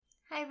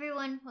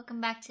everyone. Welcome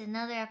back to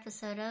another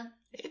episode of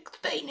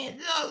Explain it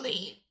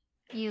slowly.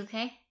 You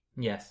okay?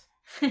 Yes.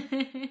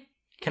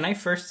 Can I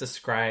first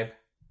describe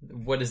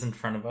what is in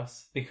front of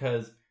us?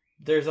 Because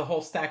there's a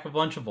whole stack of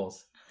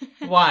Lunchables.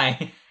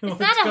 Why? It's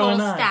not a whole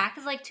stack.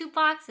 It's like 2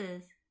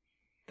 boxes.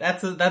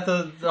 That's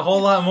a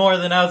whole lot more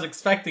than I was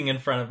expecting in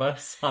front of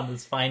us on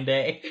this fine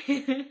day.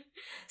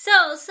 So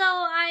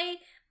I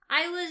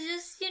was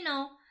just,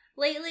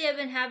 lately I've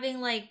been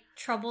having like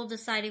trouble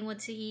deciding what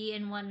to eat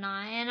and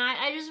whatnot, and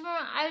I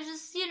was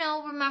just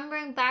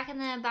remembering back in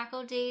the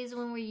old days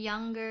when we were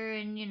younger,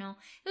 and it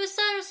was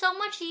so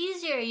much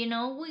easier.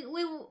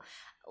 I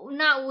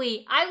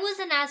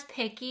wasn't as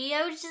picky.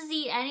 I would just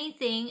eat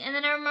anything, and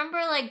then I remember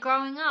like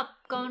growing up,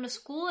 going to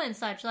school and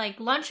such. Like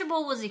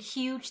Lunchable was a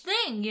huge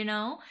thing, and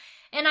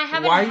I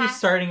haven't. Why are you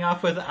starting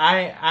off with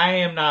I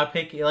am not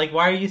picky? Like,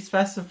 why are you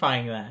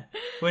specifying that?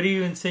 What are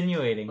you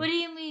insinuating? What do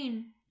you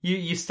mean?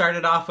 You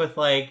started off with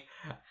like,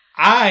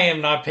 I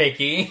am not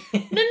picky.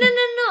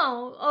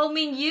 No. Oh,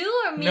 mean you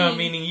or me? No,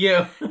 meaning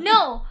you.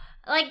 No,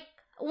 like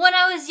when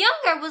I was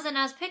younger, I wasn't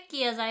as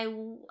picky as I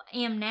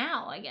am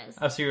now, I guess.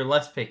 Oh, so you're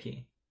less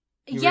picky.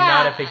 You were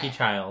not a picky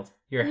child.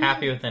 You're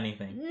happy with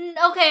anything.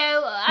 Okay,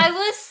 I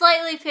was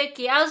slightly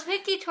picky. I was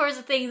picky towards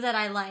the things that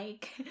I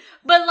like.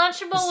 But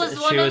Lunchable was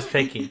one of... She was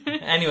picky.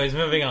 Anyways,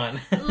 moving on.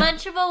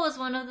 Lunchable was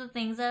one of the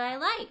things that I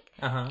like.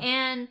 Uh-huh.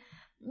 And,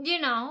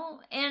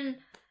 and...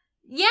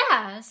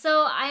 Yeah,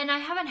 so I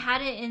haven't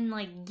had it in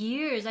like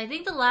years. I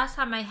think the last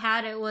time I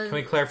had it was... Can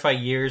we clarify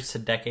years to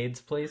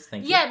decades, please?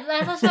 Thank you. Yeah,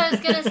 that's what I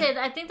was going to say.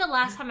 I think the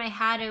last time I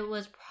had it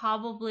was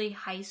probably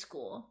high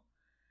school.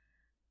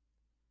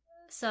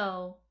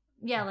 So,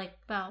 yeah, like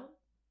about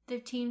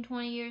 15,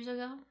 20 years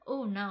ago.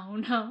 Oh, no.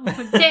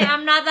 Damn,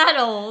 I'm not that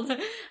old.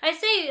 I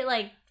say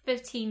like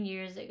 15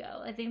 years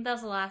ago. I think that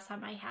was the last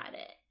time I had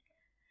it.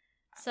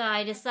 So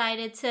I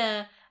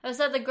was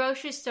at the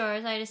grocery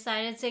store, so I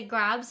decided to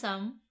grab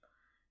some.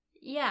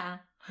 Yeah.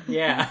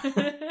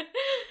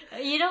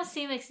 You don't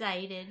seem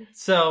excited.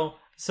 So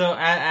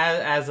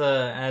as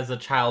a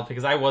child,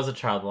 because I was a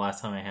child the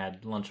last time I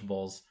had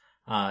Lunchables,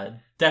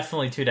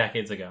 definitely 2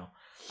 decades ago.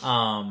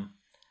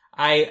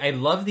 I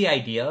love the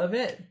idea of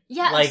it.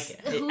 Yeah. Like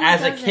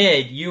as a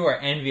kid, you are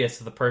envious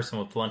of the person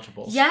with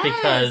Lunchables. Yes.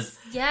 Because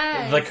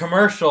the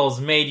commercials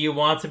made you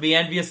want to be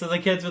envious of the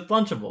kids with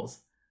Lunchables.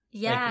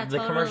 Yeah, the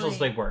commercials,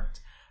 they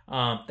worked.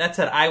 That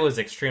said, I was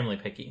extremely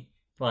picky.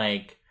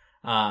 Like,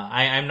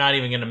 I'm not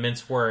even going to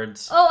mince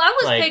words. Oh, I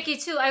was picky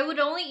too. I would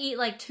only eat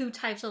like 2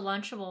 types of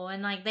Lunchable,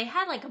 and like they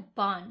had like a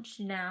bunch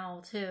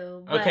now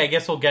too. But... Okay, I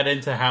guess we'll get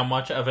into how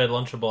much of a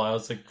Lunchable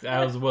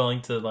I was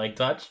willing to like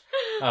touch.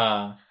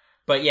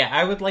 But yeah,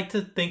 I would like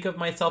to think of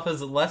myself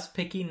as less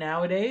picky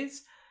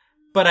nowadays,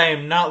 but I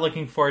am not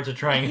looking forward to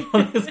trying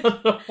all these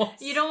Lunchables.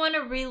 You don't want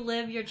to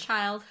relive your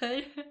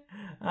childhood?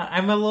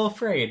 I'm a little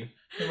afraid.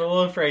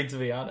 To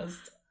be honest.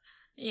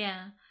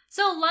 Yeah.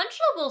 So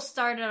Lunchable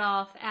started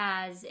off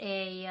as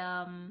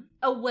a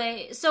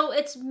way. So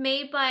it's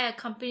made by a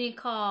company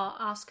called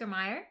Oscar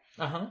Mayer.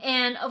 Uh-huh.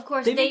 And of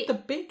course they make the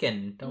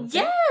bacon, don't they?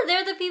 Yeah,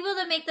 they're the people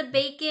that make the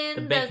bacon.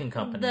 The bacon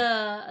company.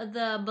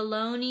 The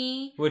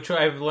bologna. Which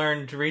I've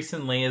learned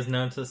recently is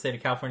known to the state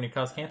of California to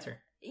cause cancer.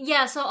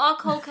 Yeah, so all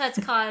cold cuts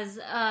cause,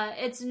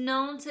 it's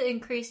known to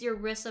increase your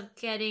risk of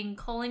getting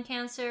colon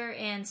cancer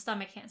and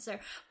stomach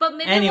cancer. But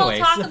maybe we'll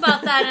talk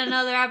about that in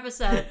another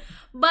episode.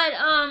 But,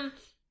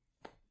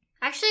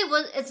 actually,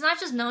 it's not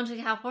just known to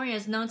California,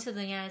 it's known to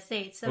the United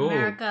States,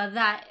 America,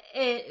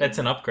 that's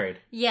an upgrade.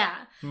 Yeah.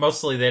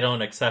 Mostly they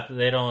don't accept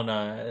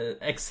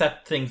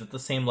things at the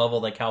same level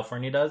that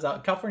California does.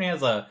 California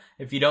has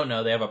if you don't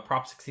know, they have a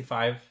Prop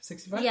 65?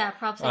 Yeah,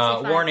 Prop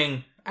 65.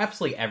 Warning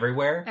absolutely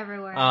everywhere.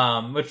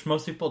 Which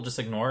most people just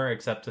ignore,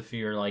 except if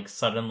you're like,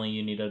 suddenly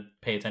you need to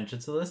pay attention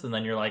to this, and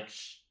then you're like,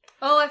 shh.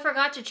 Oh, I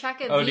forgot to check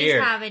if these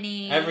have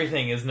any...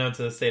 Everything is known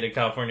to the state of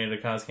California to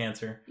cause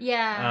cancer.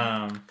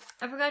 Yeah.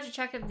 I forgot to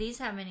check if these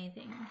have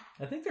anything.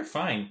 I think they're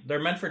fine. They're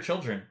meant for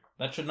children.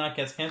 That should not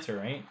get cancer,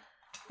 right?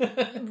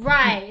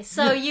 Right.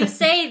 So you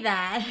say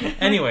that.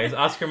 Anyways,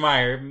 Oscar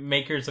Mayer,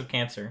 makers of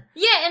cancer.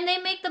 Yeah, and they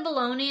make the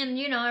bologna, and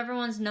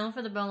everyone's known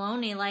for the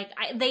bologna. Like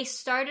they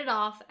started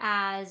off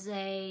as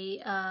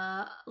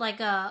a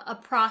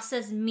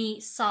processed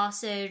meat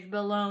sausage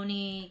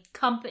bologna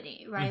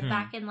company, right? Mm-hmm.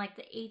 Back in like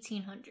the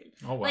 1800s.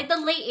 Oh, wow. Like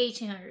the late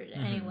 1800s,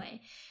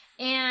 anyway.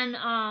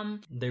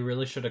 And they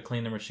really should have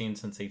cleaned the machine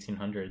since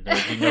 1800. There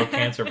would be no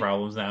cancer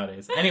problems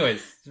nowadays.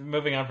 Anyways,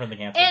 moving on from the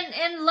cancer.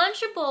 And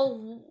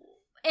Lunchable.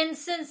 And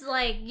since,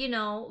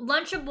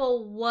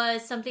 Lunchable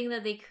was something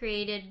that they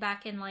created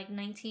back in,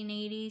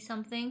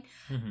 1980-something,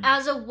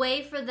 as a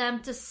way for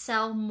them to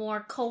sell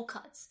more cold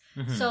cuts.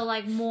 Mm-hmm. So,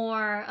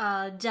 more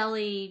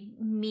deli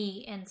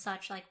meat and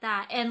such like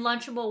that. And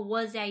Lunchable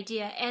was the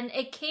idea. And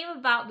it came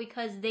about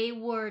because they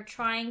were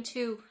trying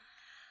to...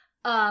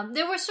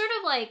 they were sort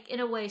of, in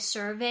a way,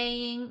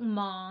 surveying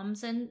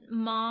moms and,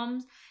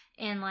 moms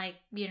in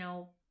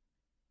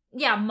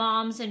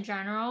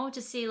general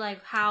to see,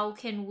 how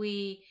can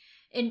we...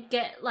 and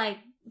get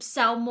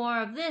sell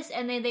more of this.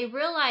 And then they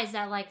realized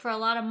that, like, for a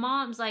lot of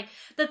moms, like,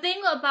 the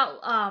thing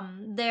about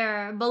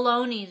their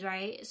bolognas,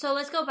 right? So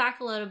let's go back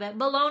a little bit.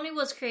 Bologna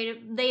was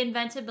created, they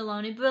invented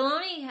bologna.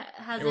 Bologna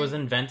has... It was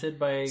invented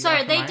by...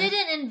 Sorry, they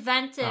didn't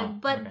invent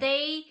it, but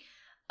they...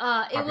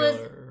 it was...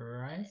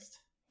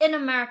 In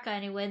America,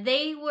 anyway.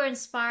 They were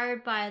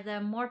inspired by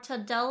the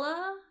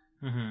mortadella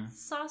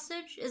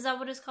sausage. Is that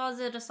what it's called?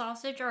 Is it a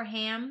sausage or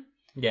ham?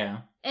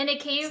 Yeah. And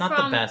it came from... It's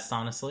not the best,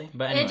 honestly.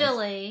 But anyways.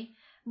 Italy.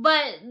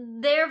 But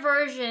their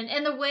version,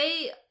 and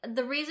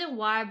the reason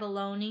why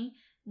bologna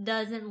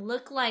doesn't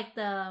look like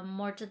the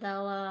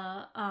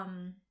mortadella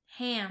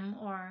ham,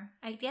 or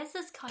I guess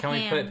it's called ham.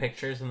 Can we put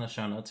pictures in the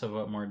show notes of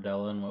what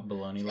mortadella and what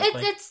bologna look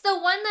like? It's the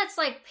one that's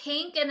like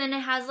pink, and then it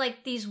has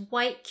like these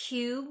white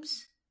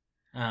cubes.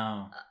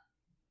 Oh.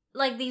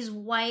 Like these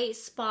white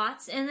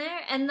spots in there,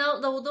 and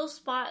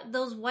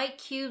those white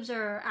cubes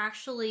are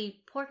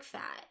actually pork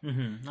fat.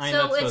 Mm-hmm. I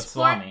know, so it's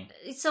salami.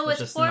 So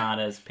it's just pork, not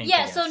as pink.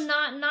 Yeah, so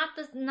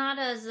not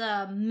as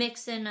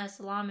mixed in as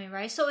salami,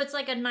 right? So it's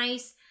like a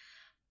nice,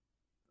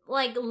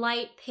 like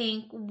light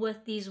pink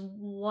with these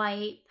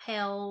white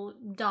pale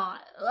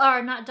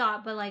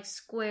but like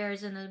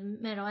squares in the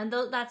middle, and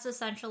that's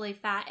essentially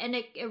fat, and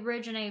it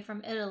originated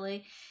from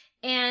Italy.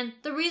 And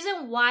the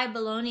reason why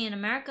bologna in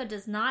America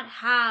does not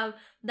have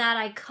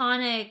that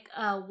iconic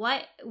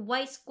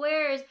white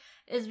squares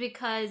is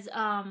because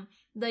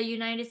the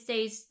United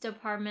States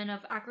Department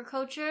of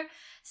Agriculture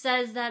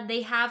says that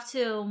they have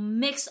to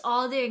mix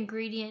all the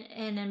ingredient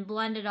in and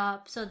blend it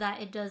up so that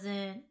it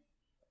doesn't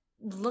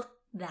look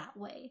that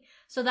way.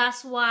 So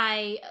that's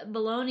why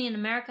bologna in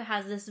America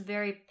has this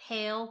very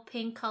pale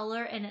pink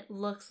color, and it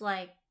looks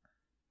like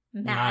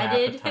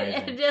matted.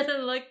 It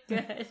doesn't look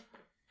good.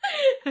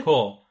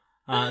 Cool.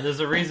 There's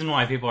a reason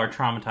why people are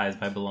traumatized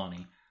by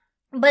bologna.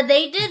 But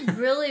they did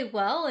really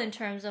well in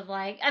terms of,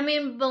 like, I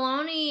mean,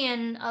 bologna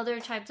and other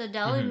types of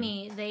deli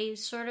meat, they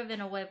sort of,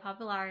 in a way,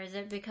 popularized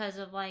it because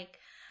of, like...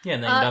 Yeah,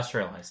 and they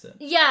industrialized it.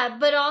 Yeah,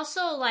 but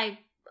also, like,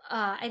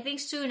 I think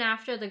soon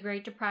after the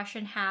Great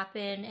Depression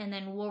happened, and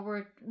then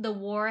the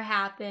war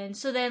happened.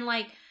 So then,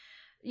 like,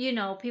 you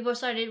know, people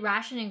started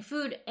rationing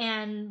food,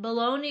 and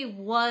bologna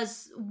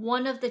was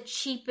one of the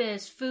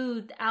cheapest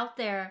food out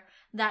there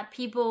that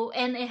people,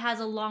 and it has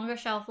a longer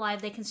shelf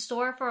life. They can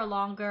store it for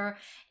longer,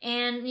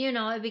 and you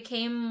know, it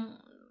became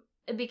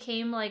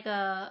like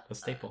a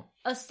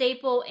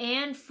staple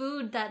and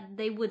food that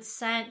they would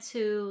send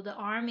to the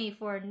army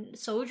for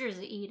soldiers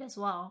to eat as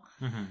well.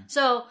 Mm-hmm.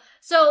 So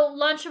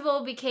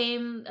Lunchable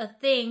became a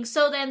thing.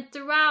 So then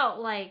throughout,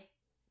 like,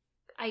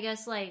 I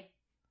guess, like,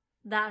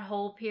 that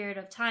whole period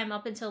of time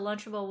up until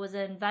Lunchable was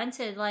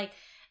invented, like,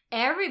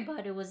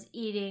 everybody was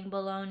eating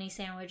bologna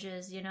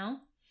sandwiches, you know?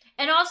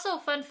 And also,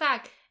 fun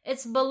fact,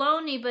 it's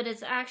bologna, but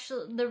it's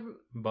actually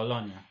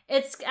Bologna.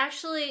 It's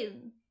actually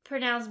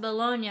pronounced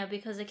Bologna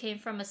because it came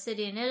from a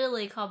city in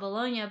Italy called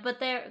Bologna. But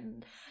there's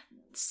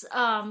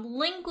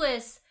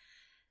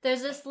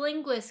this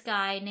linguist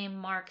guy named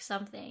Mark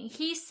something.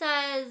 He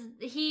says,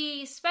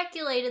 he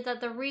speculated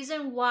that the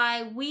reason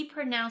why we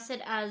pronounce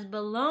it as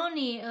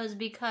bologna is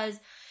because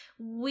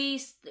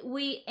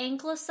we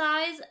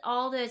anglicize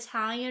all the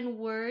Italian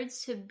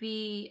words to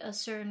be a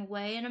certain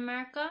way in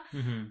America,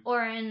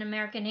 or in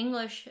American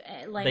English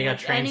language. They got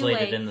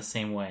translated in the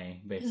same way,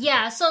 basically.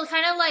 Yeah, so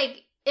kind of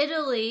like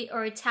Italy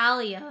or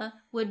Italia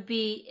would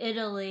be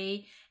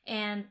Italy,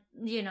 and,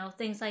 you know,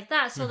 things like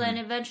that. So then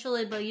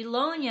eventually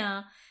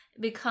Bologna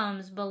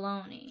becomes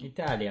bologna.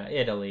 Italia,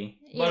 Italy,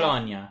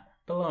 Bologna,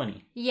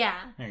 bologna. Yeah.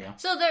 There you go.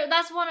 So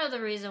that's one of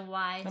the reasons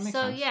why. That makes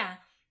sense. Yeah.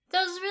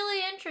 That was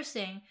really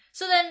interesting.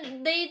 So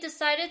then they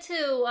decided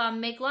to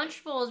make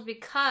Lunchables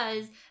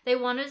because they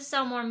wanted to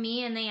sell more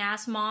meat, and they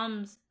asked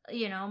moms,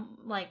 you know,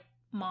 like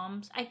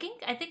moms. I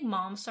think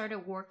moms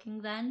started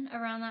working then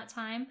around that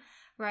time,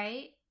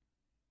 right?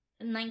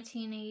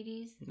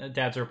 1980s.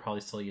 Dads are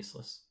probably still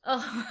useless.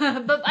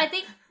 Oh, but I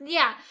think,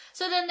 yeah.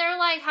 So then they're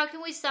like, how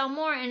can we sell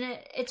more? And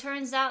it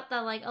turns out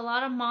that, like, a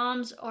lot of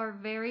moms are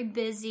very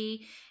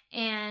busy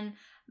and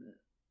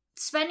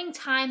spending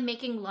time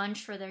making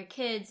lunch for their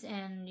kids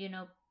and, you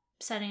know,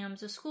 sending them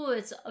to school,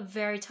 it's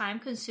very time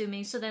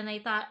consuming. So then they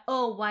thought,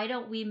 oh, why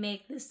don't we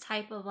make this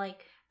type of,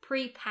 like,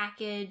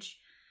 pre-packaged,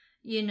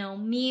 you know,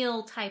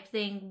 meal type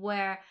thing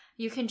where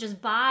you can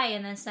just buy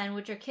and then send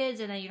with your kids,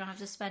 and then you don't have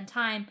to spend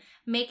time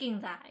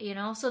making that, you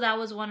know? So that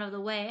was one of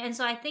the way. And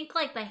so I think,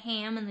 like, the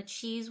ham and the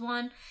cheese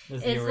one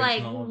is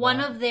like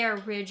one of their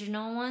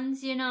original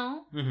ones, you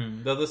know?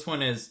 Mm-hmm. Though this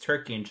one is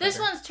turkey and cheddar. This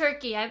one's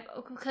turkey.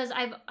 Because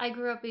I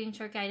grew up eating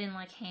turkey. I didn't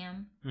like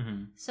ham.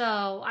 Mm-hmm.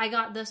 So I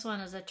got this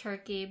one as a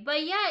turkey.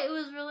 But yeah, it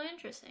was really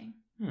interesting.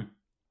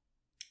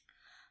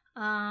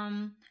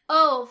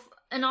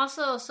 And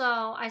also,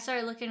 so I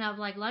started looking up,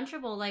 like,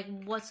 Lunchable, like,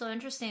 what's so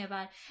interesting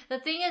about it. The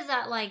thing is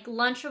that, like,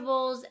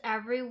 Lunchables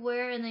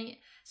everywhere,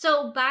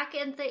 so back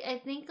in I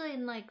think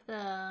in, like,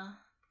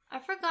 I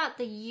forgot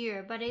the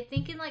year, but I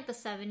think in, like, the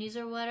 70s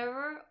or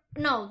whatever,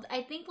 no,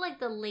 I think like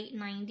the late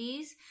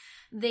 90s,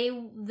 they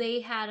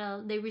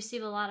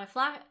received a lot of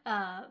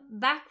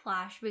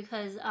backlash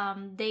because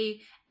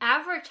they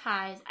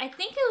advertised, I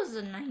think it was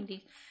the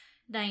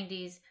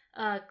 90s.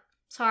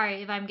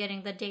 Sorry if I'm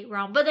getting the date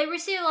wrong, but they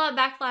received a lot of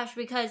backlash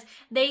because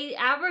they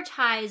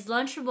advertised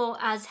Lunchable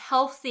as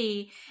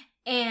healthy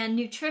and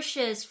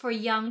nutritious for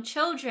young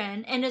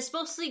children, and it's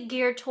supposed to be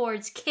geared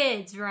towards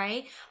kids,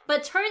 right?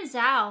 But turns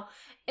out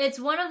it's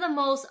one of the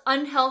most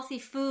unhealthy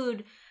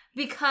food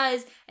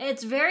because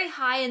it's very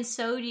high in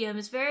sodium.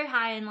 It's very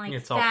high in like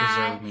it's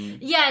fat. all preserved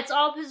meat. Yeah, it's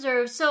all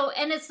preserved. So,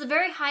 and it's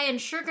very high in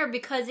sugar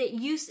because it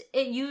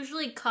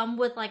usually come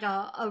with like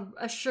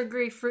a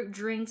sugary fruit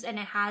drinks, and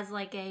it has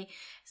like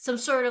some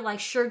sort of like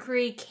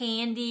sugary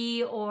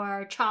candy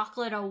or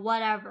chocolate or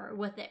whatever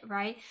with it,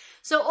 right?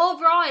 So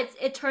overall,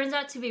 it turns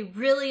out to be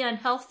really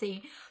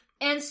unhealthy.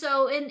 And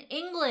so in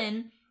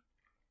England,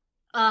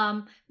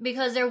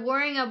 because they're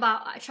worrying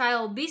about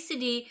child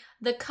obesity,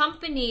 the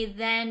company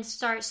then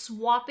starts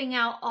swapping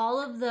out all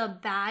of the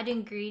bad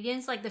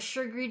ingredients, like the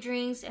sugary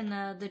drinks and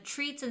the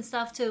treats and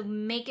stuff, to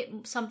make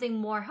it something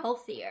more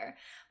healthier.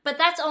 But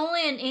that's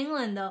only in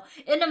England, though.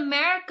 In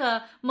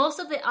America, most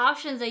of the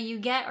options that you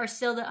get are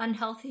still the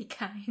unhealthy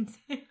kinds.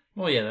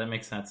 Well, yeah, that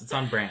makes sense. It's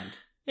on brand.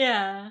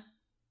 Yeah.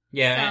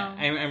 Yeah,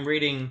 so. I'm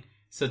reading.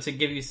 So to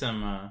give you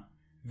some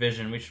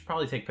vision, we should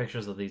probably take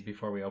pictures of these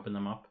before we open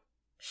them up.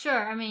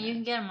 Sure. I mean, you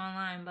can get them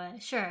online,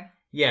 but sure.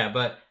 Yeah,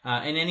 but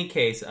in any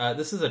case,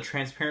 this is a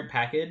transparent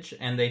package,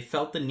 and they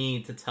felt the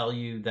need to tell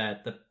you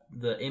that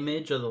the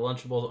image of the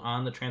Lunchables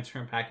on the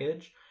transparent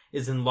package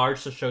is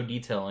enlarged to show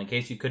detail, in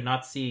case you could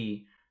not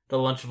see the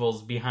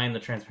Lunchables behind the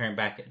transparent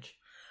package.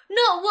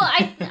 No, well,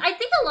 I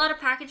think a lot of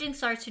packaging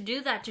starts to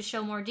do that to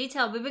show more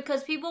detail, but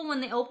because people,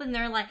 when they open,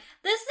 they're like,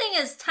 this thing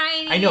is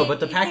tiny. I know, but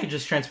the package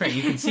is transparent.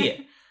 You can see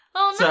it.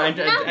 Oh, so I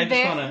just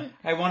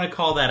want to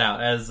call that out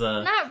as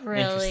not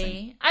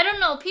really. I don't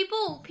know.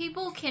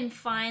 People can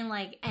find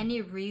like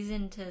any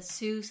reason to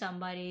sue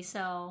somebody.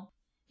 So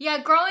yeah,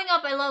 growing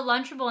up, I love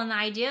Lunchable and the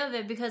idea of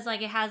it because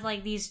like it has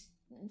like these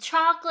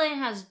chocolate, it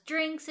has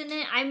drinks in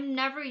it. I'm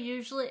never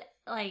usually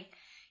like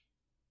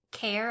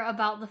care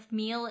about the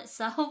meal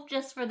itself,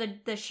 just for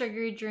the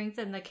sugary drinks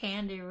and the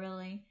candy,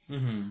 really.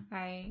 Mm-hmm.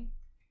 Right.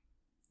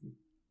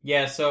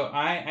 Yeah. So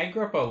I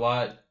grew up a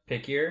lot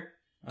pickier.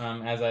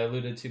 As I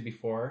alluded to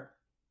before.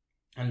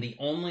 And the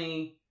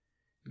only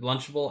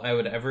Lunchable I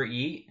would ever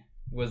eat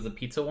was the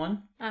pizza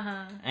one.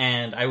 Uh-huh.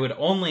 And I would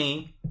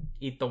only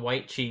eat the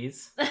white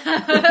cheese.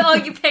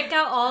 Oh, you pick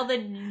out all the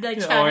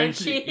cheddar orange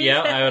cheese?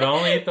 Yeah, I would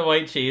only eat the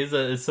white cheese.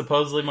 It's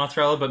supposedly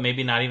mozzarella, but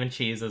maybe not even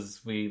cheese, as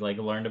we like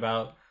learned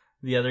about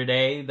the other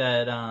day,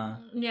 that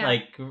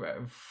like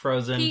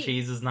frozen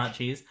cheese is not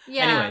cheese.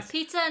 Yeah, anyways.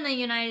 Pizza in the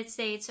United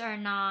States are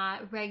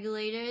not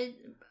regulated.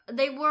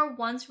 They were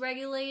once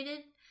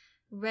regulated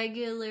by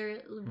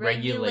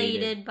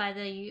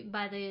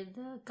the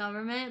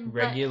government.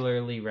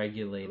 Regularly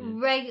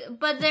regulated.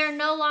 But they're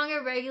no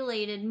longer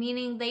regulated,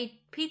 meaning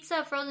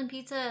frozen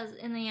pizzas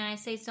in the United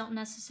States don't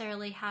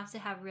necessarily have to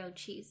have real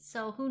cheese.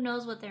 So who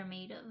knows what they're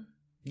made of.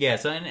 Yeah,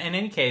 so in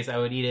any case, I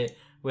would eat it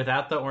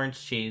without the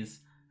orange cheese,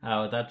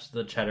 without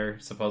the cheddar,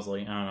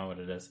 supposedly. I don't know what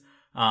it is.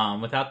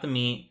 Without the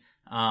meat,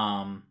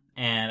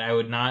 and I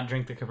would not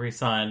drink the Capri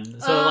Sun.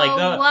 So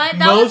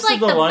most of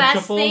the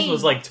Lunchables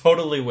was like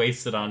totally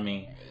wasted on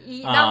me.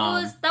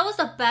 That was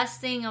the best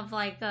thing of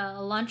like a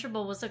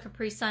Lunchable was the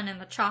Capri Sun and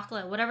the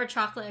chocolate, whatever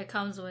chocolate it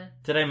comes with.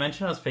 Did I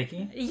mention I was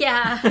picky?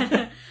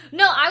 Yeah.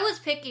 No, I was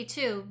picky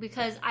too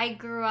because I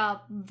grew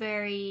up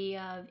very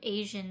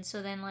Asian.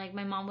 So then like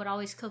my mom would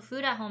always cook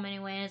food at home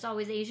anyway, and it's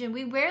always Asian.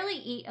 We rarely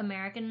eat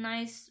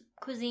Americanized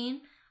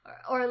cuisine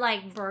or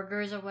like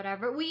burgers or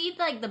whatever. We eat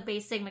like the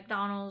basic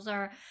McDonald's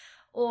or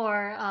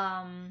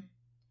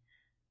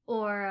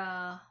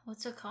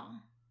what's it called?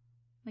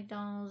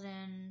 McDonald's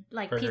and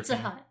like Burger Pizza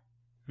King. Hut.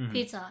 Mm-hmm.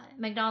 Pizza Hut.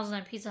 McDonald's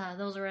and Pizza Hut.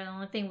 Those were the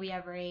only thing we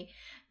ever ate.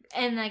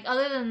 And like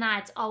other than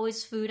that, it's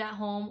always food at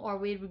home, or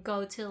we would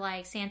go to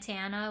like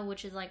Santana,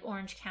 which is like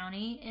Orange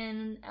County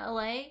in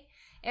LA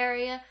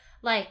area.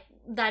 Like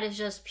that is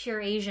just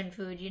pure Asian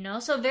food, you know?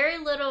 So very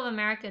little of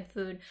American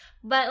food.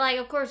 But like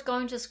of course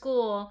going to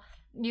school,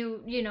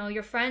 you know,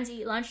 your friends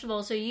eat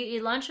Lunchable, so you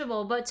eat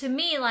Lunchable. But to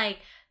me, like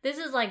this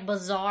is like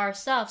bizarre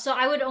stuff. So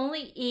I would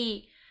only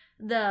eat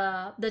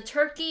the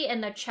turkey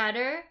and the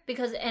cheddar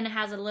and it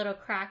has a little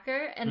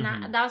cracker, and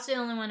that's the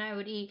only one I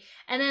would eat.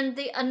 And then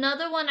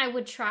another one I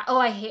would try.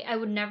 I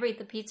would never eat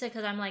the pizza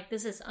because I'm like,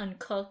 this is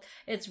uncooked.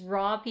 It's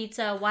raw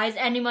pizza. Why is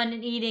anyone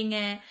eating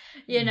it?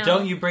 You know?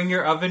 Don't you bring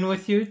your oven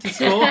with you to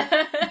school?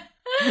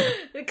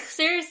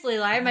 Seriously,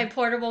 like my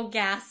portable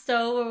gas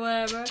stove or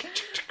whatever.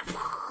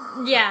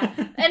 Yeah.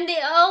 And the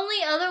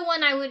only other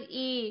one I would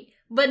eat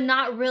but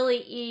not really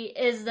eat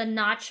is the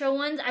nacho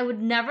ones. I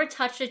would never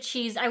touch the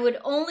cheese. I would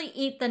only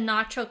eat the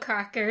nacho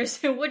crackers,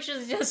 which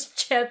is just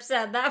chips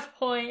at that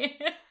point.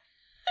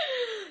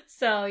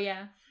 So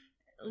yeah.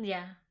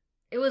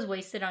 It was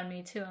wasted on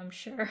me too, I'm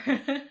sure.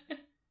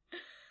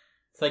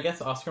 So I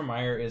guess Oscar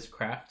Mayer is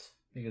Kraft.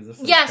 Because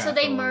this is so Kraft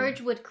they all over.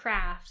 merged with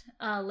Kraft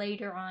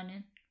later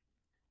on.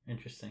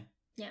 Interesting.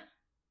 Yeah.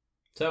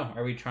 So,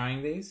 are we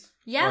trying these?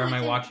 Yeah. Or am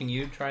I watching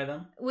you try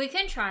them? We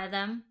can try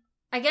them.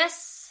 I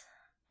guess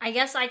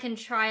I can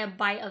try a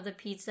bite of the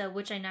pizza,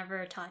 which I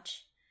never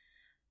touch.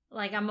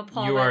 Like, I'm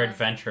appalled. You are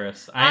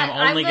adventurous. I'm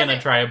only going to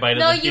try a bite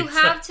of the pizza.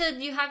 No,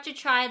 you have to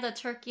try the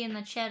turkey and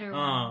the cheddar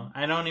one. Oh,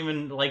 I don't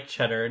even like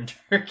cheddar and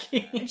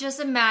turkey. Just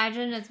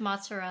imagine it's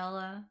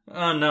mozzarella.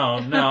 Oh,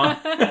 no.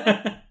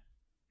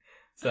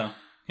 So,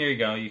 here you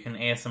go. You can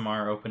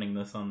ASMR opening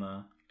this on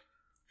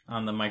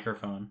the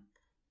microphone.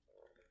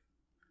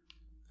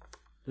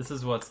 This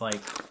is what's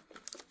like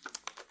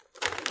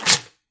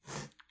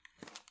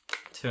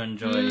to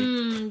enjoy.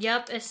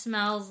 Yep, it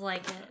smells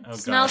like it. Oh,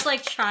 smells God.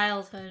 like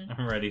childhood.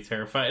 I'm already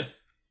terrified.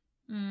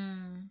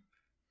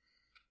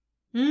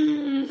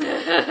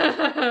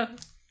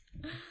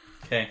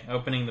 Okay,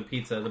 opening the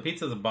pizza. The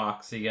pizza's a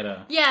box, so you get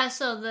a... Yeah,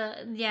 so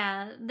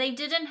they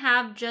didn't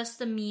have just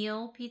the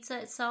meal pizza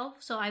itself,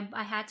 so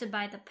I had to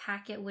buy the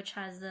packet which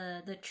has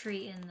the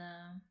treat and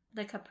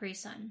the Capri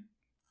Sun.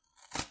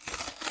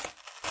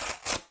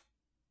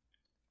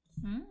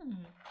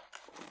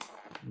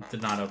 It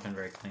did not open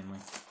very cleanly.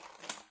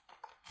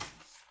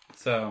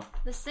 So...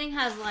 This thing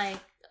has like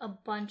a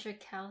bunch of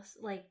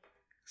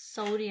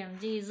sodium.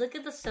 Geez, look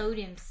at the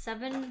sodium.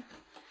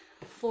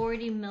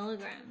 740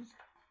 milligrams.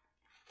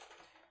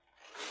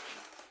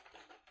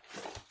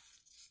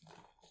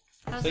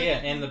 So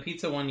yeah, in the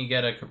pizza one you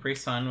get a Capri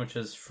Sun, which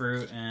is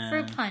fruit and...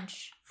 Fruit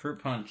punch.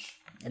 Fruit punch.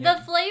 The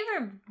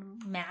flavor,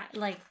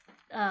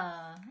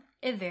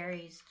 it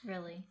varies,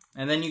 really.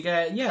 And then you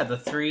get, the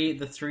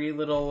three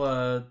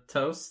little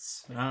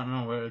toasts. I don't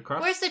know, what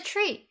across... Where's the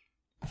treat?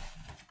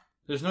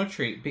 There's no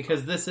treat,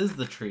 because this is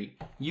the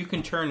treat. You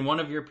can turn one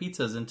of your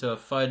pizzas into a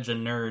fudge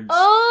and nerds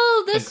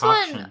this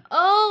concoction. one.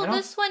 Oh,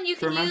 this one. You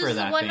can use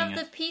that one being of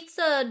the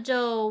pizza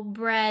dough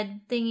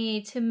bread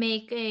thingy to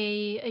make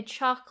a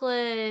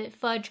chocolate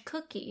fudge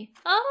cookie.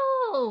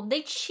 Oh,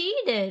 they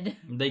cheated.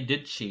 They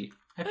did cheat.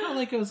 I felt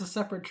like it was a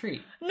separate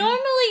treat.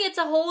 Normally, it's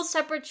a whole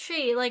separate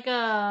treat, like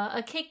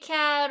a Kit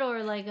Kat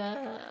or like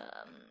a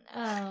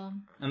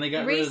and they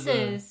got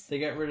Reese's. They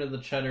got rid of the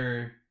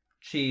cheddar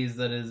cheese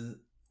that is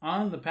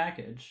on the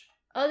package.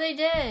 Oh, they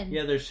did.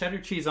 Yeah, there's cheddar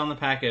cheese on the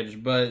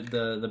package, but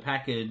the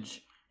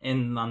package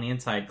on the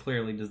inside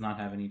clearly does not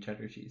have any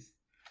cheddar cheese.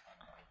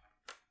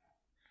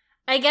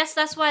 I guess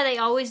that's why they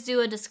always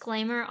do a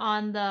disclaimer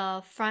on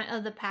the front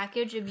of the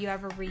package if you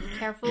ever read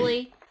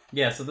carefully.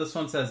 Yeah, so this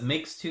one says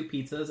makes 2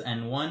 pizzas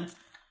and 1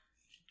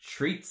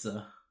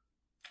 treatza.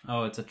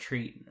 Oh, it's a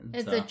treat.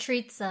 It's a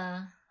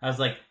treatza. I was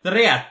like,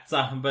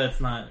 treatza, but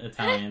it's not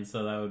Italian,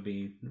 so that would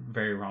be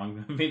very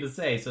wrong of me to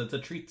say. So it's a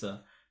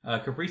treatza.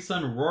 Capri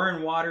Sun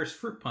Roaring Waters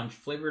Fruit Punch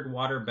flavored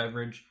water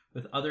beverage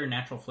with other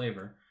natural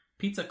flavor.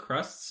 Pizza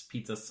crusts,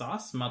 pizza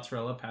sauce,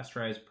 mozzarella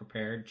pasteurized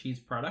prepared cheese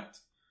product.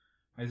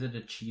 Why is it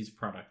a cheese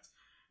product?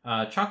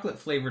 Chocolate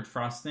flavored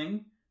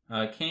frosting,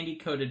 candy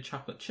coated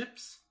chocolate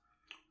chips,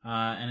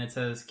 and it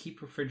says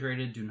keep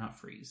refrigerated, do not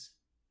freeze.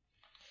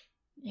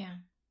 Yeah.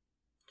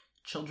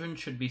 Children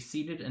should be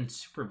seated and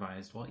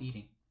supervised while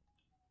eating.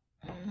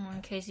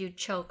 In case you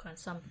choke on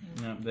something.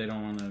 No, they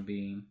don't want to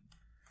be...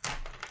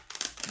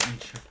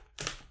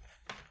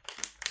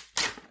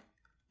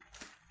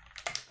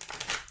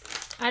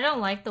 I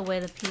don't like the way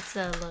the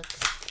pizza looks.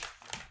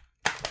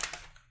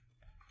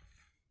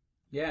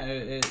 Yeah,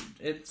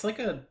 it's like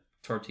a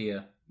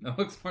tortilla. It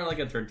looks more like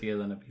a tortilla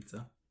than a pizza.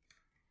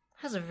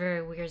 It has a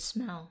very weird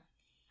smell.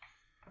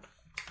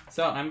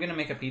 So, I'm gonna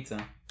make a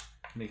pizza.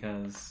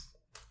 Because...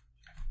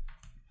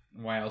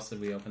 why else did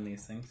we open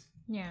these things?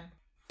 Yeah.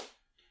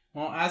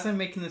 Well, as I'm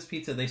making this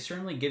pizza, they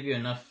certainly give you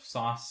enough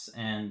sauce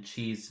and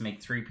cheese to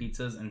make 3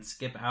 pizzas and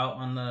skip out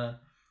on the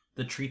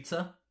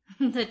treatza.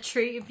 The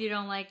treat if you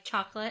don't like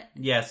chocolate.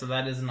 Yeah, so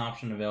that is an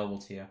option available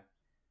to you.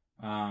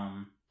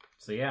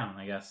 So yeah,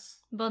 I guess.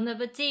 Bon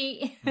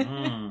appetit.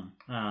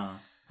 How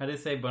do you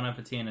say bon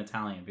appetit in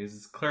Italian? Because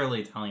it's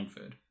clearly Italian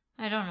food.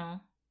 I don't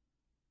know.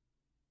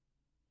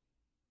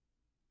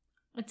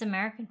 It's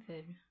American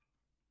food.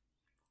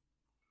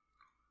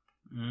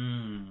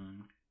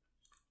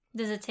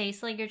 Does it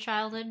taste like your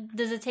childhood?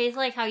 Does it taste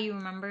like how you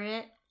remember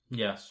it?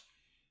 Yes.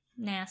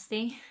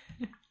 Nasty.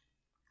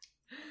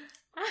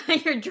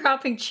 You're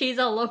dropping cheese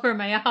all over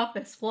my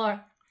office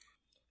floor.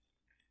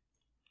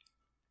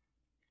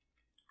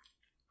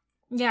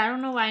 Yeah, I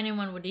don't know why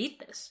anyone would eat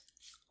this.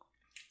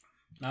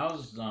 That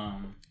was,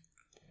 Hold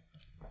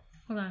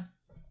on.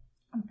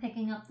 I'm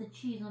picking up the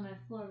cheese on my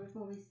floor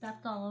before we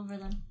stepped all over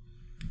them.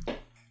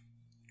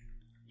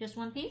 Just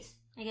one piece?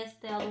 I guess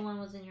the other one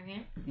was in your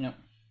hand? Yep.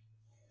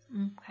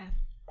 Okay.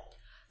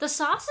 The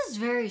sauce is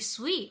very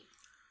sweet.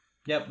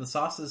 Yep, the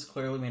sauce is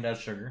clearly made out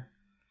of sugar.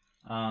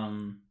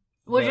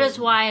 Which is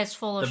why it's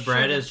full of sugar. The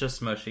bread is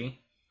just mushy.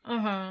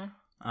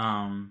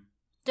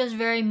 Just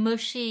very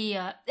mushy.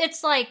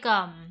 It's like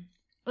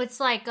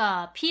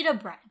pita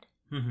bread.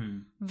 Mm-hmm.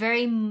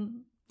 Very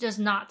just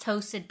not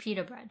toasted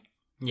pita bread.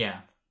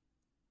 Yeah.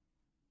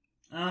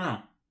 I don't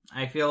know.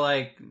 I feel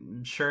like,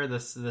 sure,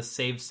 this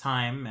saves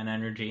time and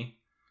energy,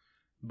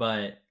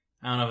 but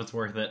I don't know if it's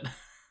worth it.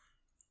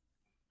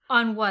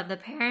 On what? The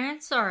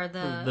parents or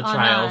the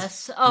child?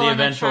 Us? Oh, the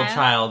eventual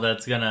child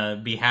that's gonna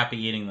be happy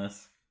eating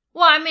this.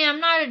 Well, I mean, I'm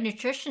not a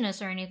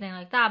nutritionist or anything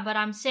like that, but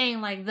I'm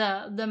saying, like,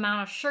 the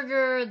amount of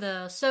sugar,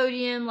 the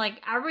sodium,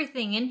 like,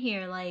 everything in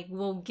here, like,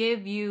 will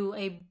give you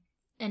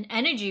an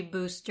energy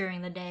boost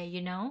during the day,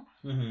 you know?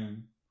 Mm-hmm.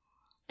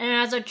 And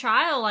as a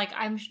child, like,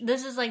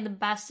 this is, like, the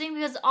best thing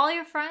because all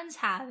your friends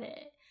have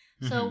it.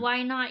 So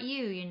why not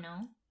you, you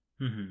know?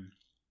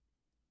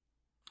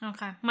 Mm-hmm.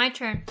 Okay, my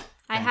turn.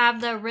 I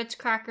have the Ritz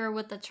cracker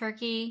with the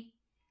turkey.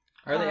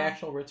 Are they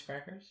actual Ritz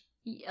crackers?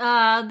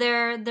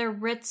 They're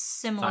Ritz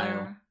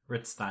similar.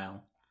 Ritz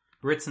style.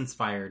 Ritz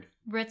inspired.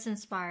 Ritz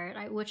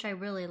inspired, which I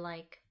really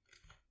like.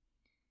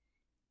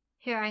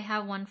 Here, I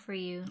have one for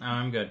you. Oh,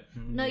 I'm good.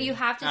 No, you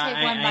have to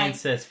take one bite. I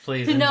insist,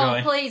 please enjoy.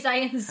 No, please, I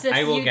insist.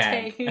 I will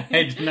gag.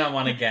 I do not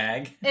want to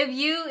gag. If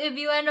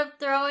you end up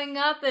throwing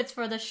up, it's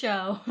for the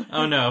show.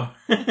 Oh no.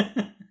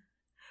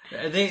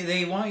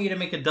 They want you to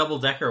make a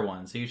double-decker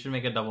one, so you should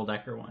make a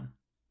double-decker one.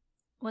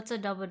 What's a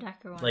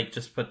double-decker one? Like,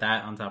 just put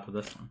that on top of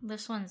this one.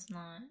 This one's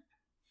not.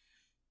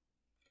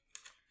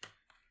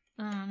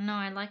 No,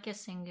 I like it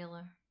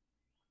singular.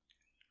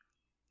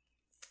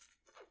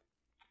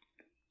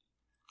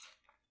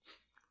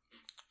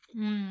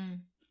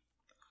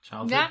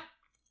 Childhood? Yeah.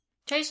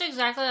 Tastes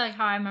exactly like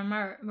how I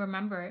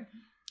remember it.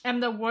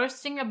 And the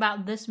worst thing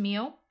about this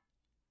meal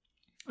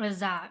is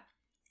that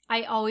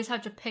I always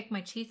have to pick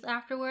my teeth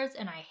afterwards,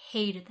 and I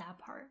hated that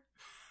part.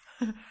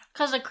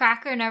 Because the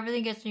cracker and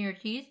everything gets in your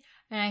teeth,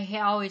 and I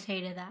always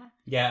hated that.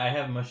 Yeah, I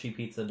have mushy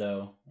pizza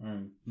dough,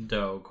 or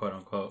dough, quote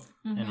unquote,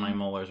 in my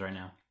molars right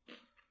now.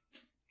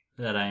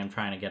 That I am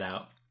trying to get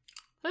out.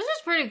 This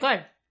is pretty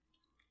good.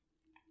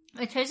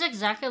 It tastes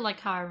exactly like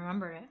how I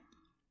remember it.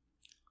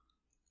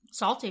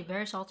 Salty,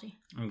 very salty.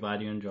 I'm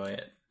glad you enjoy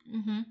it.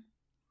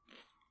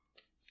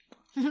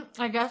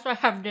 I guess I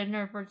have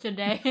dinner for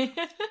today.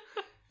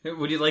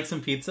 Would you like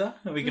some pizza?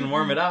 We can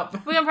warm it up.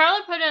 We can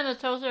probably put it in the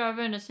toaster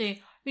oven to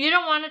see. You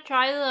don't want to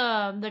try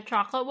the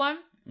chocolate one?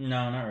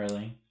 No, not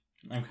really.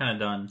 I'm kind of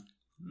done.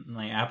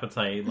 My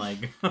appetite,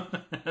 like...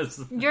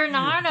 You're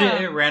not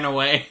It ran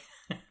away.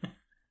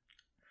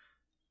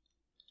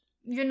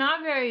 You're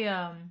not very...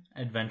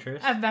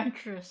 Adventurous?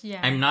 Adventurous,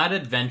 yeah. I'm not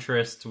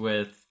adventurous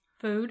with...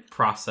 Food?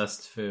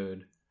 Processed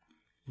food.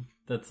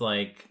 That's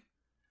like...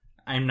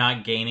 I'm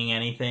not gaining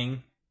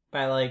anything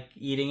by, like,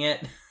 eating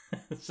it.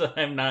 So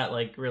I'm not,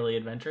 like, really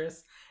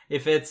adventurous.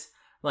 If it's,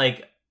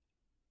 like,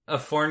 a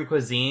foreign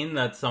cuisine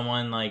that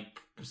someone, like,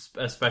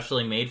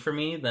 especially made for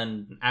me,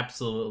 then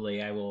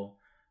absolutely I will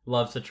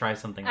love to try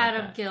something like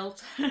that. Out of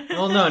guilt.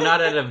 Well, no,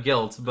 not out of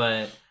guilt,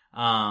 but,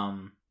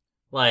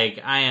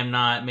 like, I am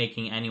not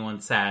making anyone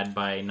sad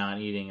by not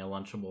eating a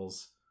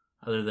Lunchables.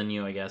 Other than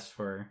you, I guess,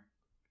 for...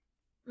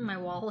 My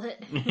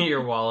wallet.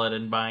 Your wallet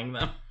and buying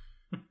them.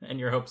 And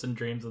your hopes and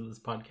dreams of this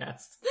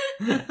podcast.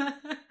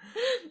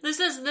 This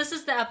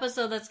is the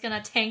episode that's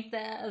gonna tank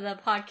the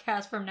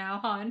podcast from now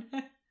on.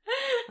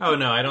 Oh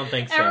no, I don't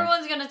think so.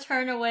 Everyone's gonna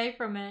turn away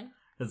from it.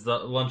 It's the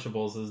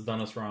Lunchables has done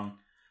us wrong.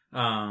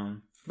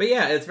 But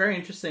yeah, it's very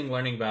interesting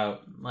learning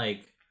about,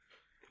 like,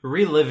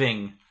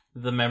 reliving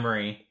the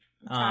memory.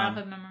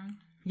 Childhood memory.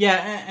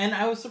 Yeah, and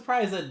I was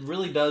surprised it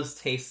really does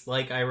taste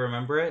like I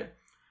remember it.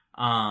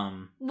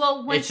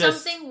 Well, when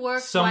something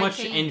works so much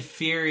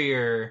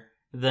inferior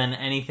than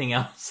anything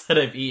else that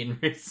I've eaten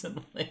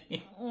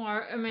recently.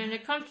 Or, I mean,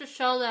 it comes to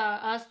show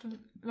that us,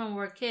 when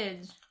we're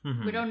kids,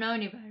 we don't know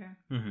any better.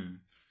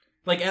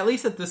 Like, at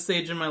least at this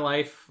stage in my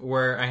life,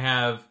 where I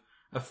have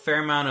a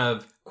fair amount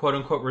of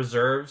quote-unquote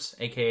reserves,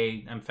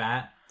 aka I'm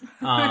fat,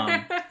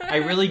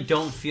 I really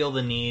don't feel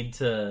the need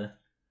to,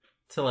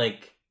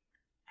 like,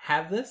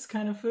 have this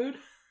kind of food,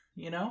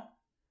 you know?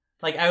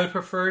 Like, I would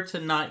prefer to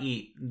not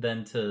eat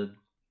than to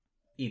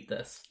eat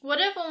this. What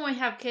if when we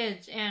have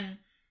kids and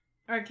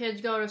our kids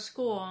go to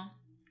school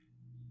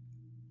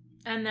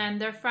and then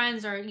their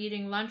friends are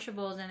eating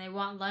Lunchables and they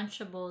want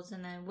Lunchables,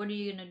 and then what are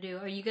you going to do?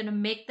 Are you going to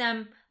make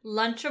them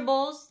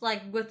Lunchables,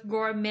 like, with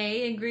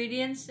gourmet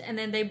ingredients, and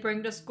then they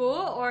bring to school?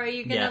 Or are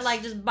you going to,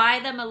 like, just buy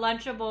them a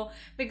Lunchable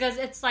because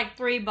it's, like,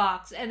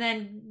 $3 and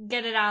then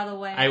get it out of the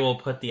way? I will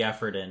put the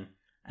effort in.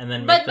 And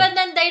then but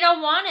then they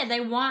don't want it. They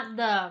want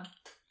the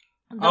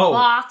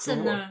box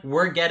and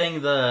we're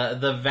getting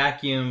the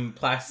vacuum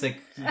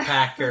plastic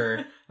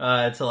packer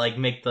to, like,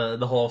 make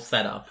the whole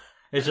setup.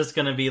 It's just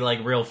gonna be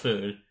like real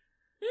food,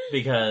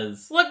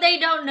 because what they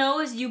don't know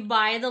is you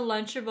buy the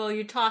Lunchable,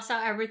 you toss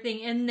out everything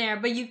in there,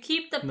 but you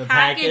keep the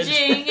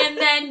packaging and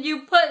then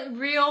you put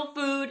real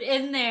food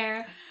in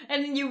there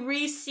and then you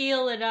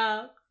reseal it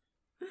up.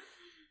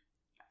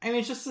 I mean,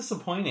 it's just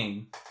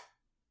disappointing.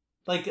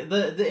 Like,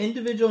 the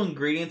individual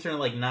ingredients are,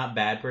 like, not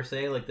bad per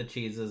se. Like, the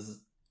cheese is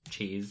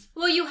cheese.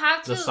 Well, you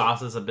have to... The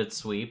sauce is a bit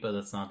sweet, but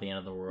that's not the end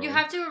of the world. You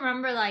have to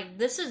remember, like,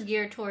 this is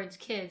geared towards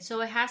kids,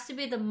 so it has to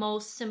be the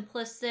most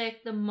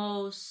simplistic, the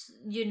most,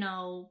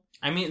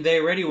 I mean, they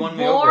already won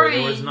me over.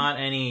 There was not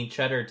any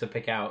cheddar to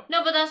pick out.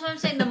 No, but that's what I'm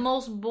saying. The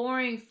most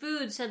boring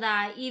food, so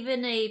that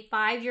even a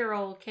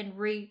 5-year-old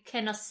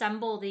can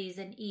assemble these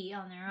and eat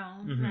on their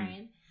own,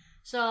 right?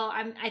 So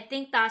I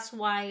think that's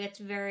why it's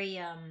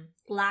very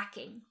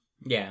lacking.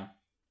 Yeah,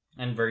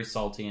 and very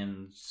salty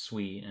and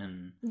sweet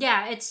and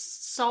yeah, it's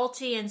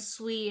salty and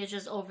sweet. It's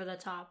just over the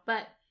top,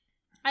 but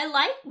I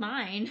like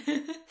mine.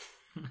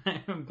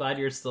 I'm glad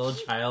you're still a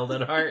child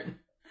at heart.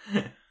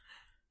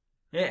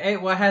 Hey,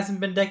 what hasn't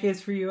been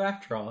decades for you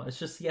after all? It's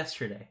just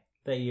yesterday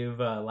that you've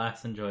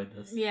last enjoyed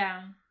this.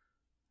 Yeah.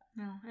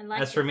 No, I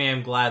like As for me,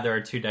 I'm glad there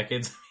are 2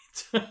 decades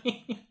in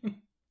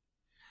between.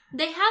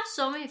 They have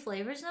so many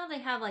flavors now. They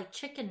have like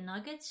chicken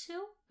nuggets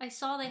too. I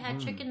saw they had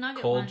chicken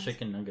nugget cold ones.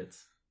 chicken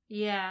nuggets.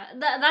 Yeah.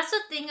 That's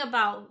the thing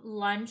about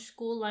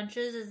school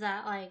lunches is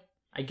that like...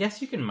 I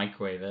guess you can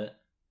microwave it.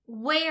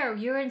 Where?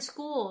 You're in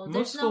school.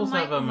 Most schools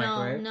have a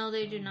microwave. No,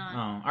 they do not.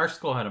 Oh, our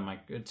school had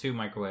 2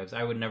 microwaves.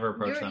 I would never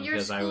approach them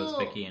because I was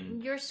picky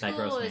and your school that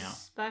grossed me is out.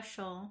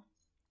 special.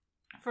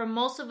 For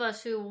most of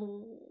us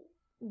who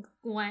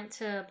went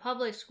to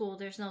public school,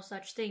 there's no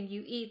such thing.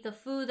 You eat the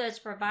food that's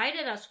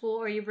provided at school,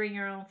 or you bring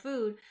your own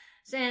food.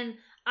 And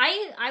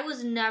I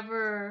was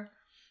never.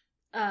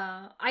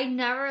 I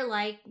never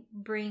like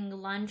bring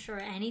lunch or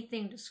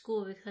anything to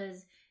school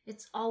because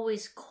it's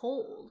always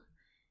cold.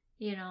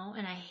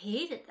 And I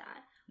hated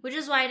that. Which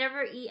is why I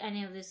never eat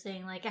any of this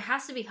thing. Like, it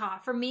has to be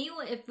hot. For me,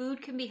 if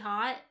food can be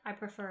hot, I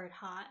prefer it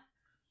hot.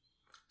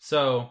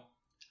 So,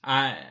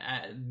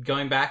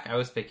 going back, I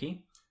was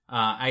picky.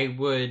 I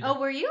would... Oh,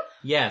 were you?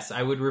 Yes,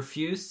 I would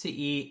refuse to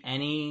eat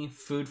any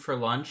food for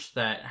lunch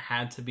that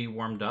had to be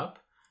warmed up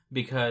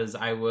because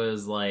I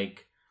was,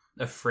 like,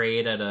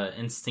 afraid at an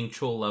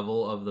instinctual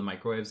level of the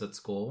microwaves at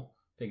school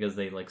because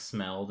they, like,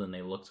 smelled and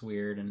they looked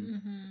weird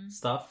and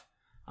stuff.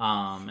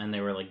 And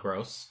they were like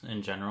gross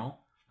in general.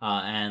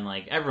 And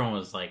like everyone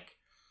was like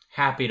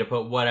happy to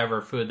put whatever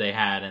food they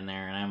had in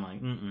there. And I'm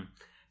like,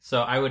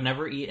 So I would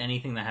never eat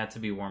anything that had to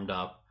be warmed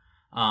up.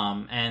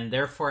 And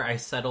therefore I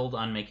settled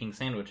on making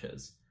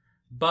sandwiches.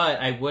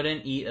 But I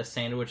wouldn't eat a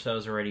sandwich that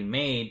was already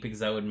made because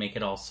that would make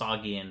it all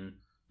soggy and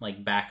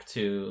like back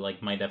to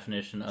like my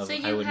definition of I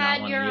would not want to eat it. So you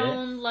had your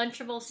own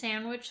Lunchable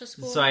sandwich to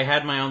school? So I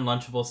had my own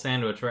Lunchable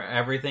sandwich where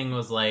everything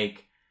was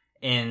like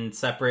in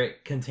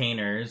separate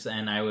containers,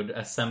 and I would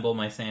assemble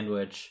my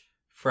sandwich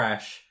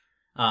fresh.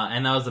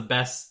 And that was the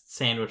best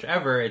sandwich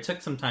ever. It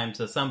took some time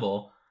to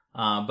assemble,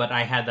 but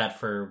I had that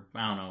for,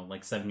 I don't know,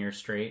 like 7 years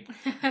straight.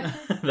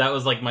 That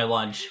was like my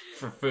lunch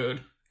for food.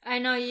 I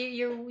know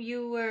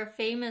you were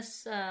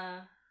famous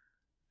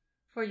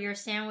for your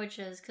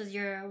sandwiches because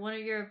one of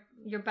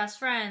your best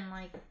friend,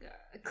 like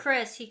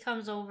Chris, he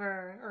comes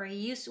over, or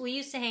we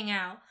used to hang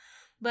out.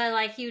 But,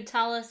 like, he would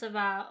tell us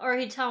about, or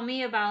he'd tell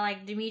me about,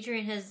 like, Dimitri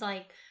and his,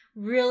 like,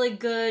 really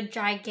good,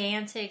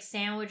 gigantic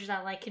sandwich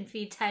that, like, can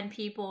feed 10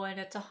 people, and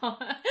it's all...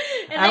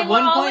 and they were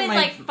always,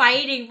 like,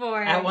 fighting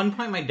for it. At one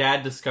point, my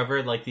dad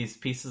discovered, like, these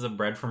pieces of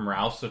bread from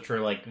Ralph's, which were,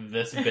 like,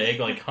 this big,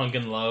 like, hung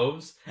in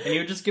loaves, and he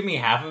would just give me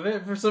half of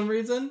it for some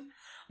reason.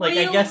 Like,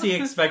 I guess he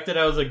expected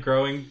I was a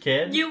growing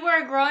kid. You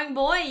were a growing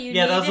boy.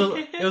 It was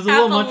a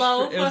little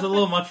much. It was a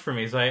little much for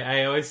me, so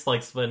I always,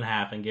 like, split in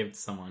half and gave it to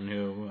someone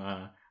who...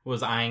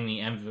 was eyeing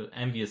me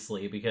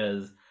enviously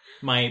because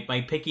my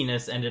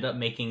pickiness ended up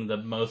making the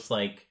most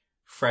like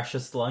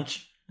freshest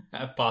lunch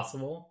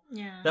possible.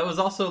 Yeah. That was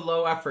also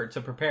low effort to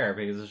prepare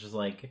because it's just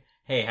like,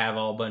 hey, have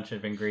a bunch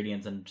of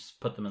ingredients and just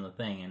put them in the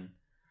thing and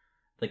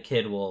the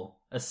kid will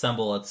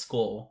assemble at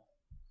school.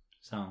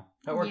 So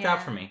that worked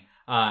out for me.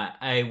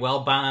 A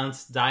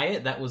well-balanced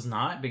diet, that was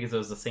not because it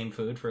was the same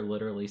food for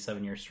literally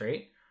 7 years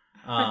straight.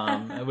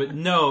 With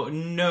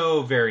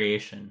no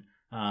variation.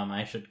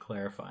 I should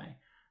clarify.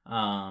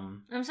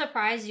 I'm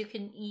surprised you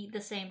can eat the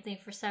same thing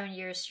for 7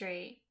 years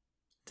straight.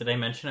 Did I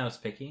mention I was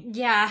picky?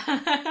 Yeah.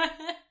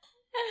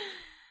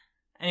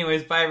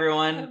 Anyways, bye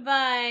everyone.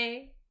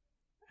 Bye.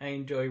 I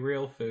enjoy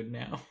real food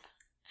now.